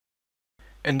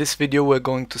In this video we're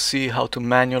going to see how to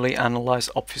manually analyze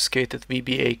obfuscated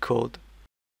VBA code.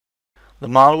 The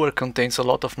malware contains a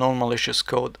lot of non-malicious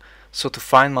code, so to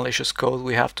find malicious code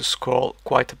we have to scroll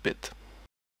quite a bit.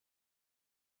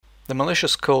 The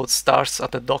malicious code starts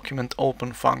at the document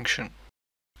open function.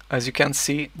 As you can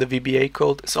see, the VBA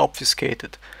code is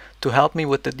obfuscated. To help me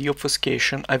with the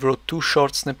deobfuscation, I wrote two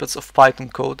short snippets of Python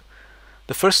code.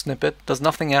 The first snippet does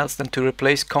nothing else than to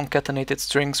replace concatenated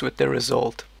strings with their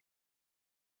result.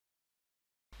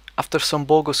 After some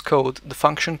bogus code, the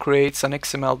function creates an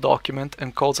XML document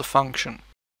and calls a function.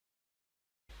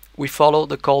 We follow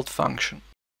the called function.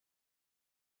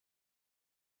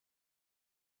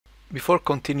 Before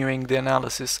continuing the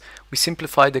analysis, we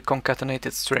simplify the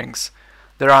concatenated strings.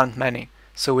 There aren't many,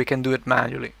 so we can do it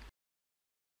manually.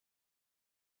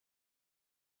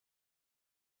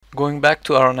 Going back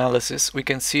to our analysis, we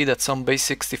can see that some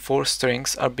base64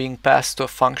 strings are being passed to a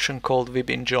function called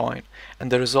Webinjoin, and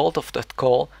the result of that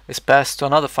call is passed to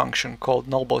another function called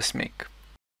Noblesmick.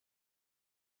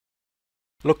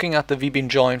 Looking at the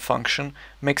Webinjoin function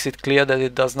makes it clear that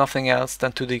it does nothing else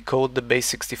than to decode the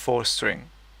base64 string.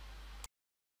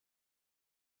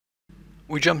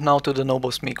 We jump now to the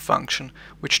Noblesmick function,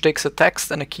 which takes a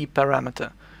text and a key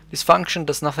parameter. This function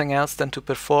does nothing else than to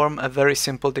perform a very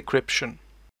simple decryption.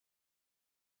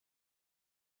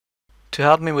 To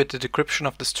help me with the decryption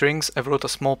of the strings, I wrote a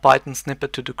small Python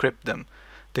snippet to decrypt them.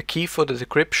 The key for the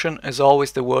decryption is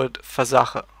always the word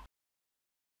Versache.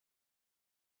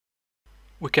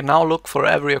 We can now look for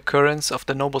every occurrence of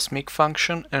the Noblesmick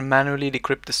function and manually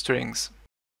decrypt the strings.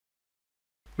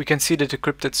 We can see the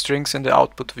decrypted strings in the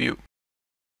output view.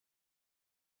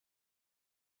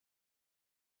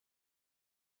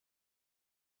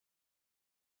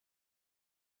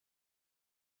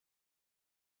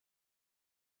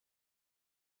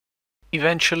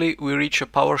 Eventually, we reach a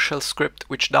PowerShell script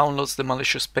which downloads the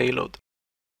malicious payload.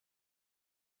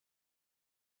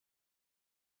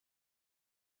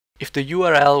 If the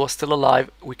URL was still alive,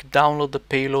 we could download the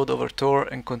payload over Tor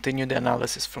and continue the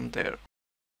analysis from there.